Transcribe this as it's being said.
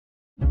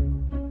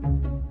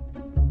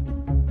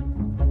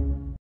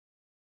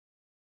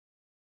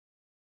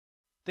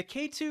The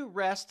K2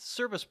 REST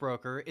Service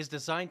Broker is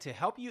designed to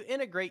help you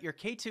integrate your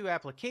K2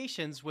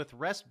 applications with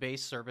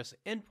REST-based service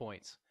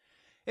endpoints.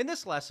 In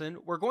this lesson,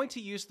 we're going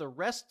to use the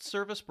REST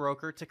Service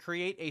Broker to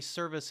create a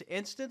service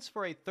instance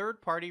for a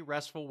third-party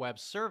RESTful web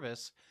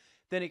service,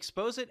 then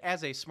expose it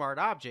as a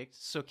SmartObject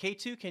so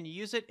K2 can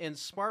use it in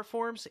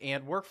SmartForms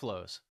and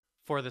Workflows.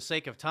 For the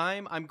sake of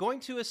time, I'm going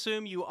to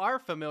assume you are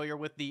familiar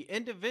with the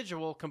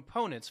individual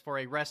components for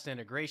a REST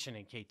integration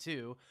in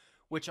K2,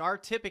 which are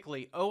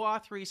typically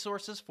OAuth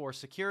resources for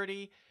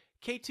security,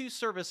 K2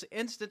 service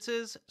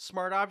instances,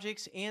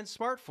 SmartObjects and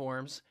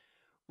SmartForms,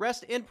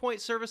 REST endpoint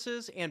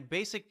services, and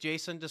basic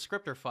JSON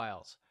descriptor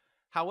files.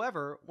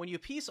 However, when you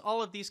piece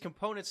all of these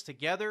components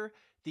together,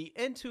 the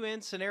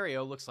end-to-end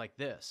scenario looks like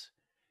this.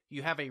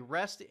 You have a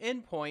REST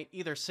endpoint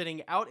either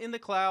sitting out in the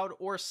cloud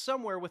or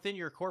somewhere within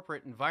your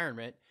corporate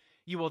environment.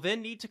 You will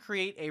then need to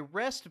create a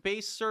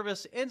REST-based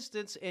service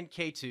instance in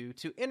K2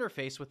 to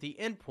interface with the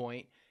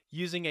endpoint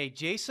using a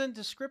JSON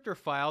descriptor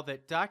file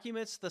that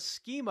documents the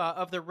schema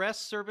of the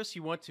REST service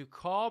you want to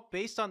call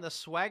based on the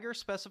Swagger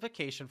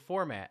specification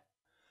format.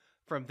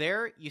 From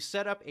there, you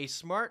set up a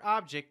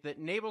SmartObject that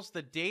enables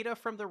the data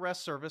from the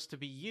REST service to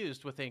be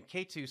used within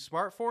K2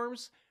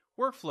 SmartForms,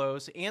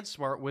 Workflows, and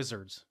Smart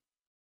Wizards.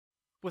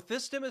 With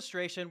this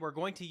demonstration, we're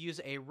going to use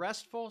a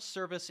RESTful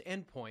service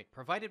endpoint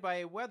provided by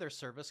a weather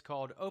service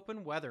called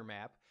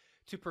OpenWeatherMap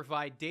to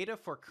provide data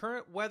for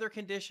current weather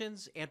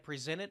conditions and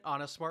present it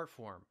on a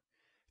SmartForm.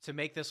 To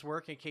make this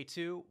work in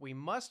K2, we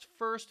must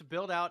first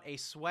build out a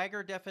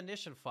Swagger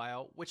definition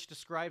file which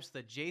describes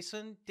the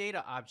JSON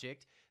data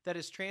object that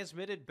is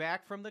transmitted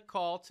back from the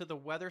call to the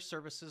weather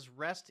service's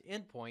REST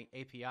endpoint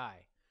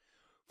API.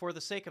 For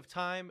the sake of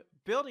time,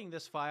 building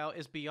this file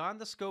is beyond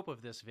the scope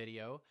of this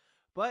video,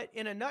 but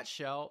in a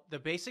nutshell, the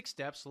basic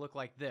steps look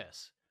like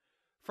this.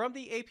 From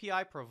the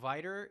API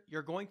provider,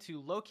 you're going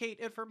to locate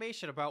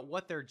information about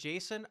what their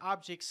JSON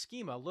object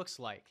schema looks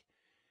like.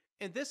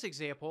 In this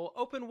example,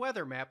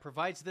 OpenWeatherMap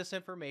provides this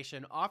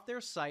information off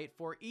their site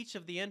for each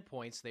of the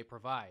endpoints they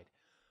provide.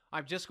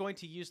 I'm just going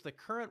to use the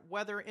current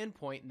weather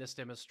endpoint in this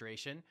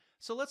demonstration,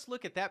 so let's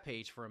look at that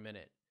page for a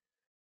minute.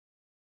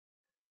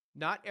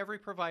 Not every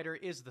provider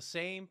is the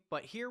same,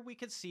 but here we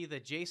can see the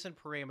JSON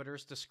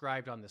parameters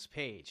described on this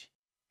page.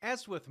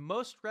 As with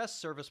most REST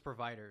service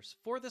providers,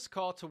 for this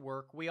call to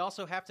work, we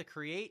also have to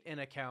create an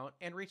account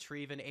and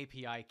retrieve an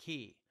API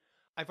key.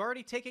 I've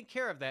already taken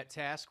care of that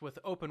task with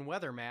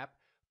OpenWeatherMap,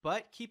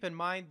 but keep in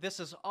mind this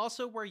is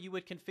also where you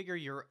would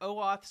configure your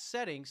OAuth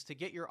settings to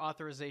get your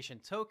authorization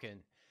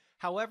token.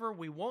 However,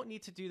 we won't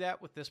need to do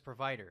that with this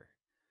provider.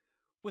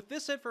 With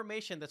this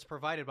information that's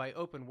provided by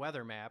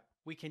OpenWeatherMap,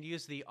 we can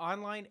use the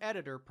online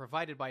editor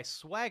provided by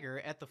Swagger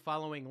at the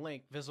following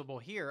link visible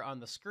here on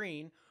the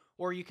screen,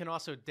 or you can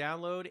also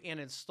download and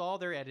install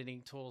their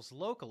editing tools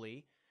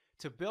locally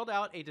to build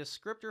out a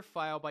descriptor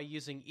file by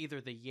using either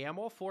the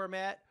YAML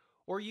format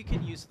or you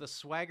can use the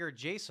Swagger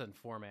JSON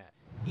format.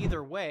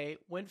 Either way,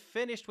 when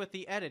finished with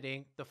the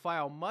editing, the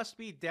file must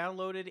be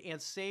downloaded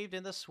and saved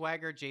in the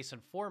Swagger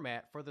JSON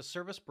format for the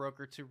service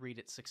broker to read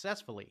it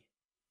successfully.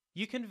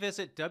 You can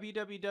visit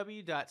www.swagger.io,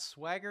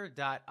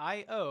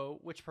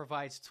 which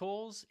provides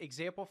tools,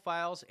 example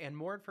files, and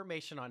more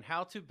information on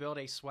how to build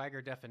a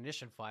Swagger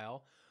definition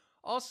file.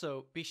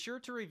 Also, be sure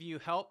to review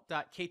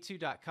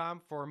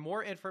help.k2.com for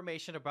more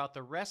information about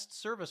the REST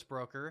Service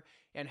Broker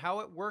and how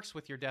it works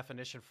with your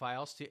definition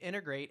files to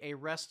integrate a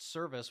REST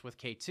service with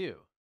K2.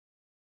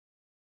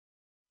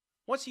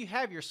 Once you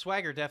have your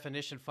Swagger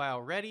definition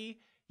file ready,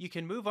 you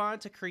can move on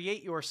to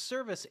create your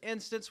service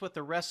instance with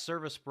the REST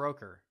Service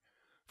Broker.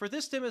 For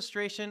this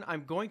demonstration,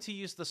 I'm going to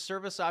use the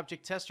Service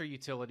Object Tester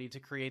utility to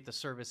create the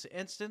service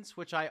instance,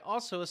 which I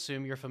also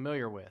assume you're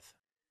familiar with.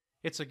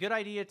 It's a good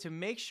idea to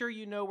make sure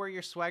you know where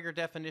your Swagger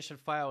definition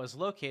file is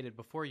located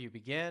before you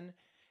begin.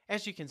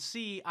 As you can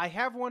see, I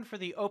have one for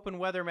the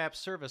OpenWeatherMap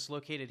service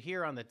located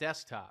here on the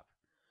desktop.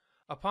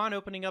 Upon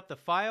opening up the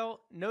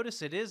file,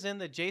 notice it is in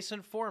the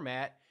JSON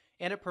format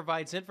and it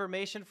provides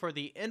information for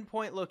the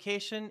endpoint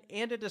location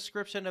and a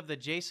description of the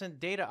JSON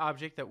data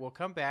object that will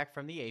come back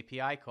from the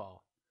API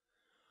call.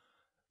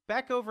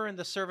 Back over in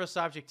the Service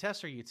Object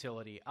Tester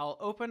utility, I'll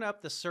open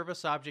up the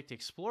Service Object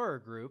Explorer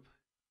group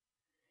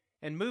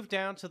and move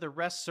down to the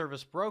REST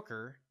Service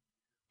Broker.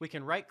 We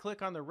can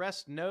right-click on the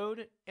REST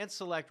node and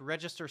select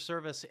Register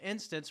Service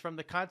Instance from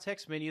the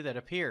context menu that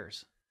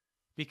appears.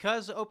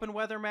 Because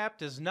OpenWeatherMap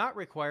does not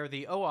require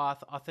the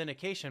OAuth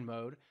authentication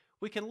mode,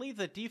 we can leave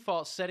the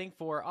default setting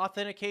for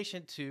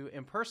authentication to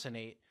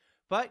impersonate,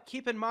 but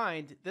keep in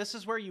mind this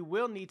is where you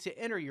will need to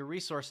enter your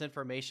resource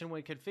information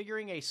when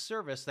configuring a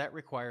service that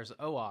requires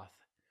OAuth.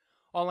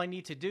 All I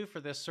need to do for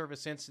this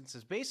service instance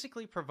is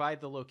basically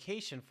provide the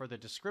location for the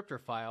descriptor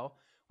file,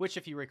 which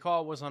if you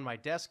recall was on my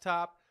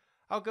desktop.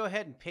 I'll go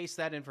ahead and paste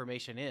that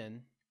information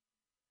in.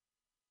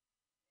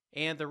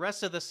 And the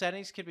rest of the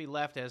settings can be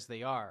left as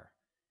they are.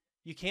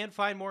 You can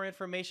find more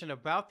information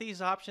about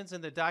these options in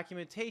the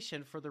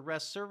documentation for the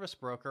REST Service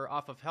Broker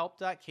off of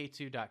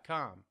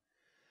help.k2.com.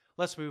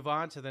 Let's move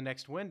on to the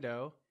next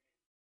window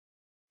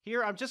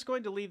Here, I'm just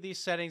going to leave these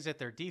settings at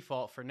their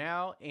default for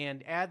now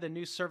and add the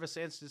new service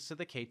instance to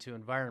the K2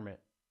 environment.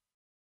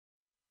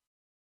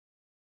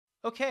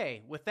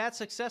 Okay, with that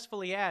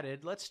successfully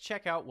added, let's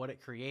check out what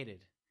it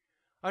created.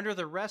 Under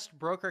the REST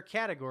broker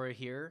category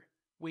here,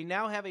 we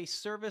now have a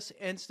service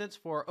instance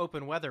for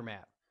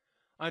OpenWeatherMap.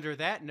 Under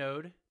that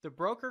node, the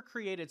broker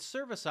created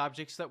service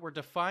objects that were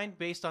defined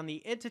based on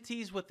the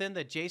entities within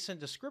the JSON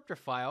descriptor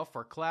file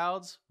for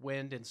clouds,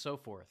 wind, and so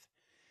forth.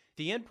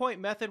 The endpoint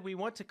method we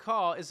want to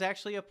call is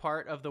actually a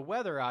part of the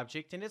weather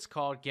object, and it's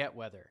called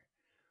getWeather.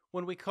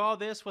 When we call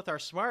this with our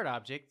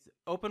SmartObject,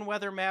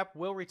 OpenWeatherMap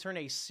will return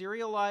a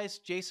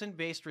serialized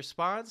JSON-based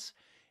response,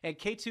 and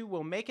K2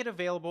 will make it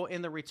available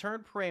in the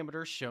return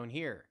parameters shown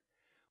here.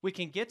 We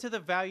can get to the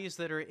values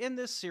that are in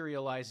this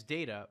serialized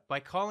data by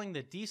calling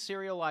the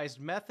deserialized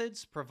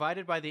methods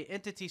provided by the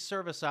entity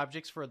service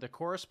objects for the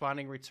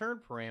corresponding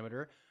return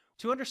parameter.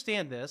 To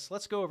understand this,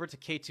 let's go over to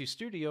K2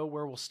 Studio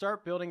where we'll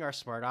start building our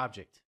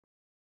SmartObject.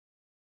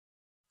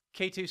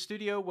 K2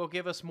 Studio will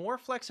give us more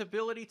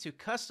flexibility to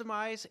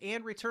customize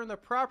and return the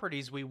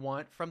properties we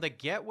want from the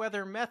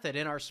getWeather method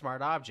in our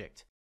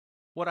SmartObject.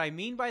 What I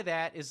mean by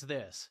that is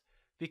this.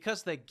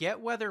 Because the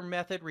getWeather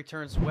method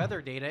returns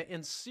weather data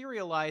in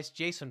serialized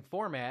JSON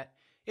format,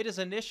 it is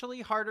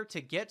initially harder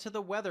to get to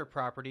the weather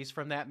properties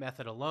from that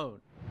method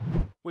alone.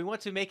 We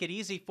want to make it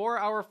easy for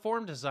our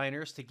form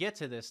designers to get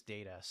to this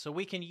data, so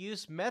we can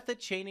use method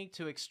chaining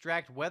to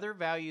extract weather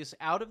values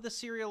out of the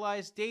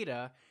serialized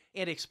data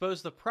and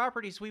expose the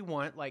properties we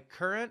want, like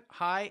current,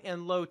 high,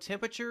 and low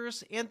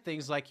temperatures, and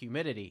things like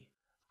humidity.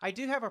 I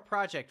do have a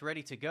project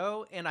ready to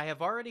go, and I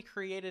have already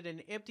created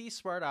an empty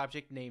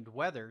SmartObject named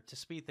Weather to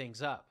speed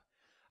things up.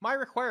 My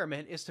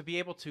requirement is to be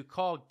able to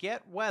call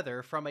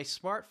getWeather from a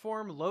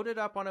SmartForm loaded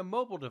up on a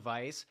mobile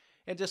device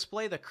and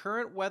display the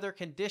current weather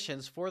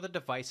conditions for the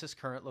device's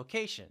current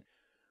location.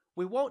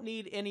 We won't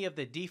need any of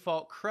the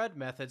default CRUD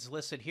methods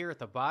listed here at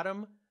the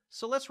bottom,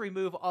 so let's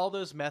remove all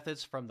those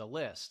methods from the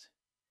list.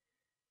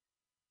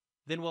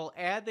 Then we'll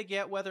add the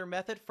getWeather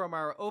method from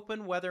our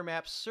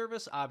OpenWeatherMap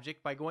service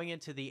object by going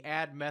into the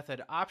Add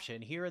Method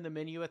option here in the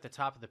menu at the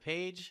top of the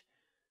page.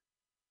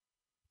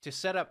 To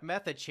set up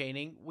method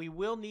chaining, we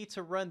will need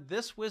to run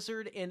this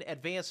wizard in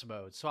advanced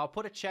mode, so I'll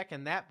put a check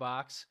in that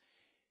box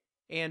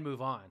and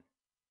move on.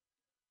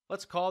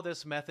 Let's call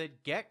this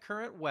method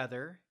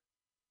getCurrentWeather.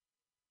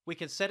 We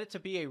can set it to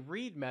be a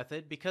read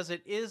method because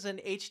it is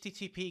an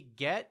HTTP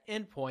GET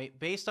endpoint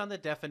based on the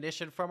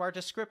definition from our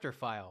descriptor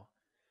file.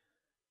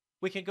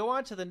 We can go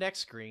on to the next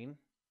screen,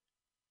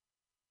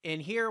 and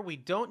here we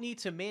don't need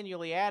to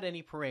manually add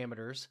any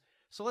parameters,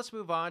 so let's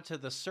move on to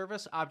the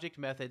Service Object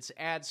Methods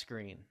Add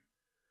screen.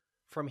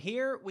 From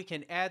here, we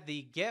can add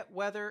the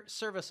getWeather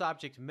Service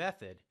Object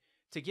method.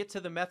 To get to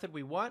the method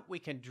we want, we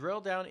can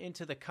drill down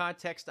into the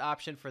context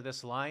option for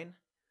this line,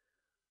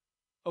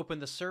 open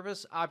the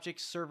Service Object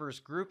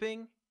Servers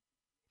grouping,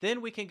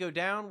 then we can go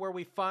down where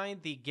we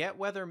find the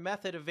getWeather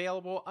method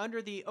available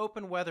under the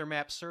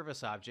OpenWeatherMap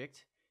service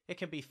object. It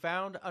can be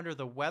found under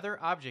the weather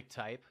object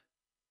type.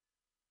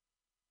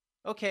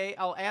 Okay,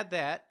 I'll add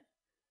that.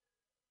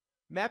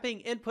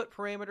 Mapping input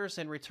parameters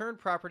and return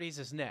properties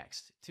is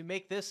next. To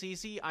make this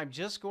easy, I'm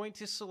just going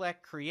to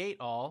select Create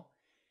All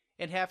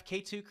and have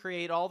K2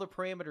 create all the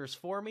parameters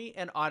for me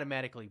and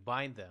automatically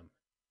bind them.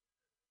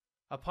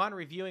 Upon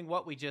reviewing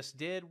what we just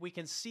did, we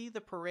can see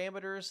the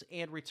parameters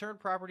and return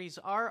properties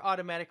are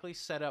automatically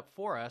set up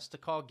for us to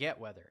call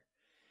getWeather.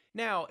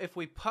 Now, if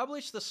we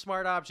publish the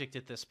SmartObject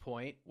at this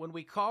point, when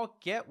we call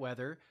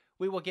getWeather,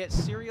 we will get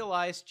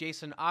serialized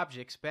JSON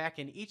objects back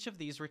in each of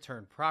these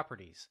return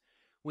properties.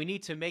 We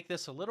need to make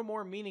this a little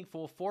more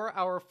meaningful for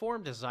our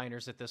form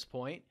designers at this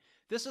point.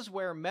 This is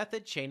where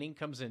method chaining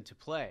comes into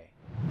play.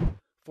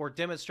 For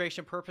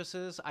demonstration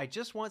purposes, I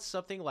just want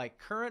something like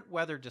current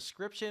weather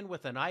description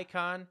with an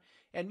icon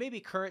and maybe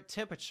current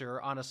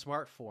temperature on a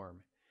SmartForm.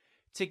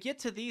 To get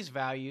to these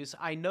values,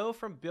 I know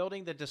from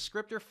building the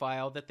descriptor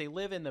file that they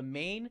live in the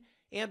main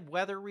and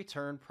weather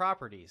return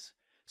properties.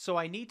 So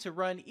I need to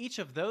run each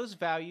of those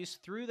values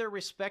through their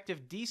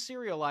respective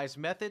deserialized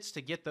methods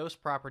to get those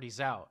properties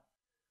out.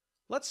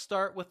 Let's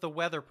start with the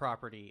weather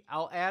property.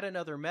 I'll add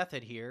another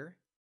method here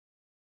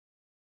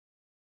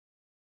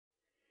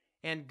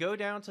and go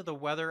down to the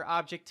weather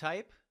object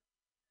type.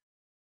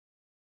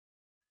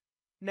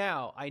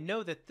 Now, I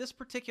know that this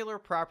particular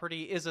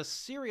property is a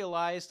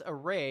serialized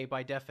array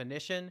by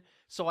definition,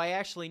 so I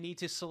actually need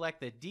to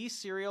select the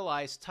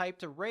deserialized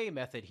typed array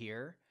method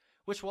here,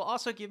 which will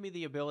also give me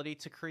the ability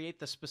to create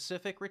the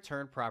specific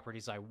return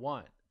properties I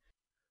want.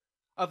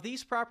 Of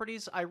these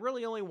properties, I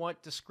really only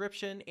want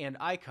description and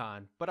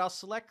icon, but I'll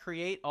select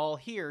Create All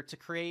here to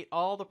create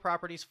all the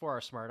properties for our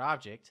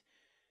SmartObject,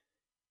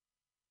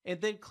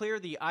 and then clear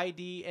the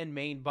ID and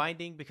main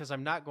binding because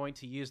I'm not going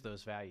to use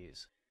those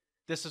values.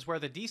 This is where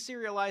the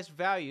deserialized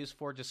values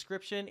for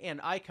description and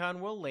icon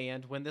will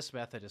land when this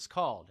method is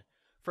called.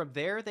 From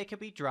there, they can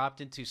be dropped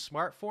into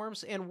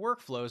SmartForms and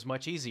Workflows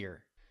much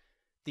easier.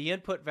 The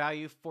input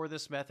value for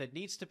this method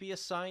needs to be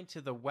assigned to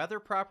the weather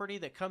property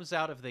that comes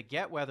out of the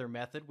getWeather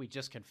method we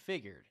just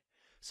configured.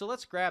 So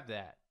let's grab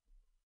that.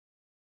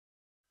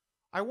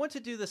 I want to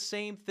do the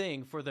same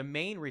thing for the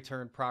main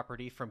return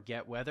property from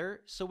getWeather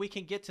so we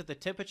can get to the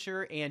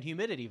temperature and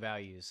humidity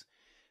values.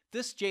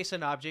 This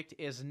JSON object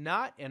is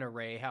not an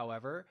array,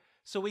 however,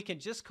 so we can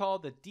just call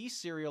the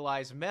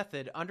deserialize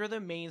method under the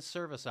main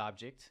service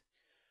object.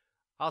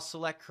 I'll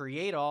select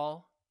create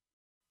all.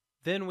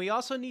 Then we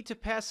also need to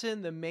pass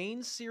in the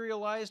main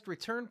serialized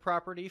return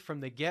property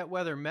from the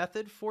getWeather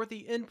method for the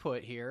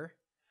input here.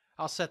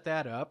 I'll set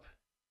that up.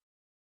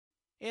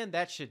 And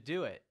that should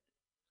do it.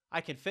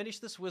 I can finish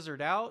this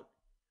wizard out.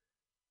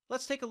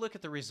 Let's take a look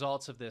at the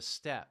results of this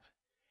step.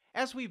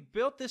 As we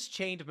built this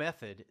chained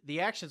method,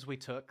 the actions we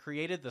took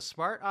created the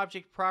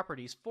SmartObject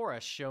properties for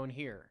us shown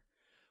here.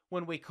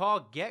 When we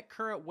call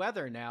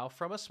getCurrentWeather now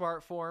from a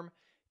SmartForm,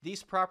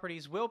 these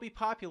properties will be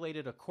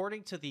populated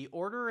according to the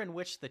order in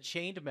which the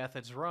chained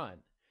methods run.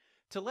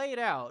 To lay it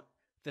out,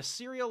 the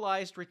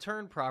serialized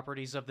return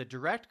properties of the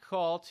direct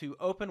call to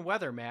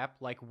OpenWeatherMap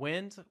like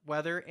wind,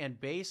 weather, and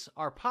base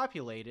are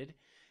populated.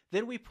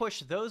 Then we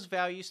push those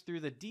values through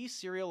the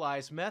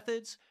deserialize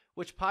methods,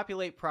 which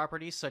populate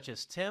properties such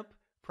as temp,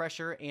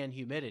 pressure, and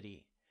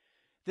humidity.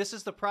 This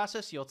is the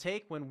process you'll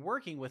take when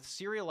working with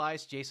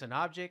serialized JSON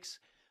objects.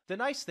 The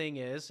nice thing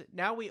is,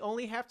 now we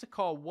only have to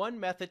call one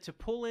method to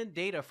pull in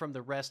data from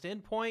the REST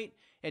endpoint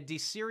and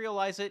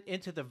deserialize it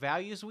into the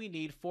values we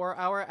need for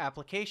our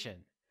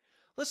application.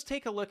 Let's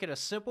take a look at a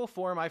simple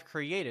form I've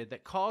created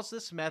that calls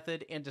this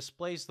method and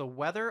displays the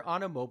weather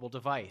on a mobile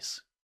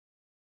device.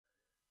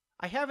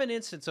 I have an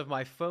instance of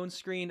my phone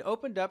screen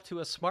opened up to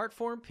a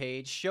SmartForm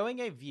page showing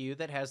a view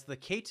that has the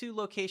K2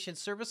 location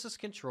services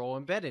control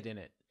embedded in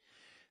it.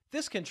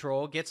 This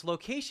control gets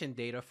location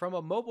data from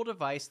a mobile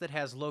device that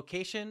has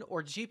location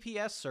or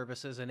GPS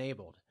services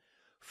enabled.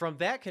 From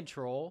that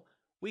control,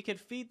 we can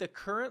feed the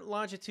current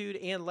longitude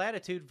and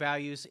latitude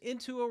values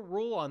into a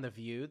rule on the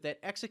view that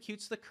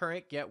executes the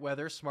current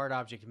getWeather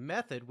SmartObject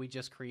method we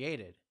just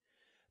created.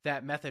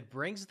 That method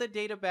brings the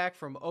data back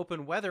from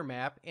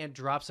OpenWeatherMap and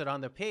drops it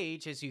on the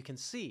page, as you can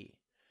see.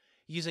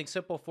 Using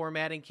simple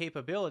formatting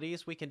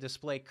capabilities, we can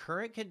display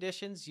current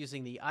conditions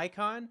using the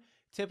icon,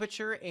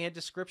 temperature, and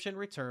description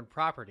return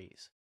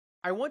properties.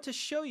 I want to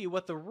show you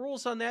what the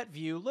rules on that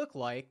view look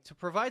like to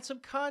provide some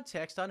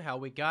context on how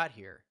we got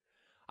here.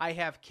 I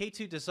have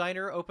K2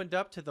 Designer opened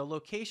up to the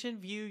location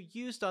view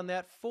used on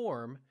that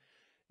form.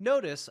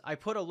 Notice I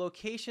put a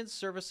location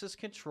services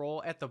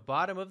control at the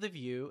bottom of the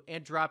view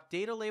and dropped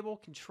data label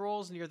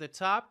controls near the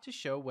top to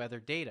show weather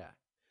data.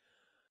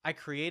 I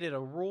created a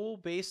rule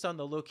based on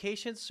the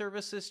location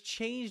services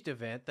changed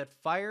event that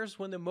fires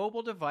when the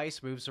mobile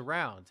device moves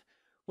around.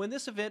 When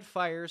this event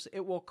fires,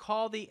 it will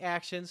call the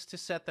actions to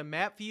set the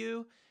map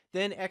view,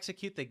 then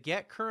execute the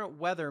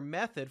getCurrentWeather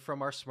method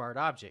from our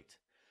SmartObject.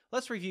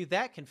 Let's review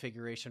that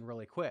configuration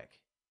really quick.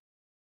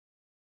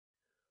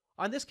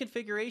 On this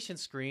configuration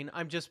screen,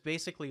 I'm just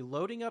basically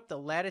loading up the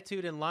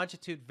latitude and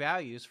longitude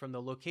values from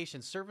the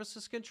location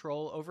services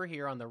control over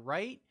here on the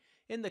right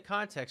in the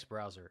context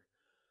browser.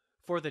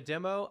 For the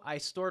demo, I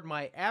stored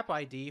my app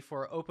ID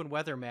for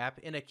OpenWeatherMap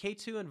in a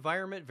K2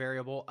 environment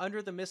variable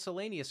under the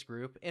miscellaneous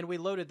group, and we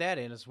loaded that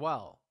in as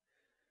well.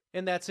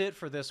 And that's it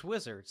for this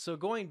wizard. So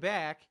going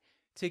back,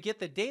 to get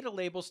the data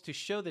labels to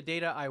show the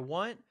data I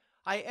want,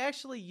 I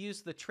actually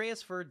used the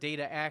transfer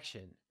data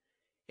action.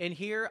 In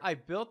here, I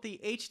built the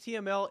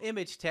HTML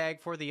image tag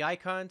for the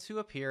icon to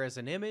appear as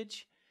an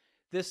image.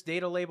 This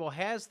data label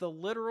has the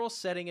literal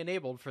setting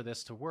enabled for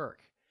this to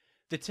work.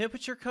 The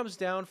temperature comes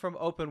down from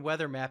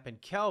OpenWeatherMap in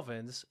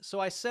kelvins, so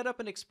I set up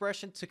an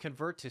expression to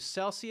convert to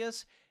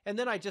Celsius, and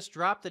then I just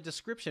dropped the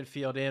description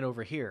field in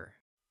over here.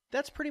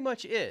 That's pretty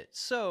much it.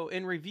 So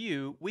in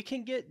review, we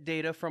can get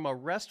data from a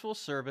RESTful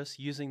service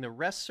using the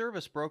REST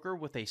service broker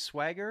with a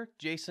Swagger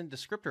JSON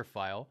descriptor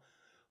file,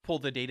 pull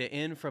the data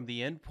in from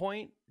the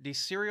endpoint,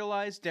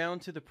 deserialize down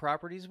to the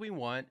properties we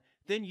want,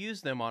 then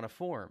use them on a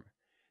form.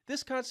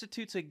 This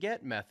constitutes a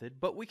get method,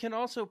 but we can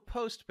also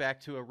post back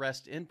to a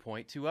REST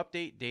endpoint to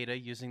update data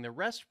using the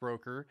REST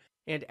broker,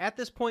 and at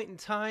this point in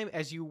time,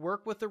 as you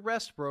work with the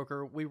REST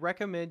broker, we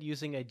recommend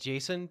using a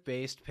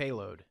JSON-based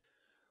payload.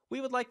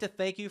 We would like to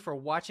thank you for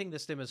watching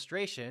this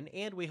demonstration,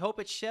 and we hope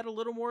it shed a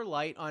little more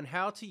light on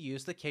how to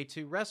use the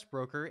K2 REST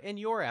broker in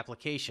your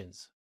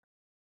applications.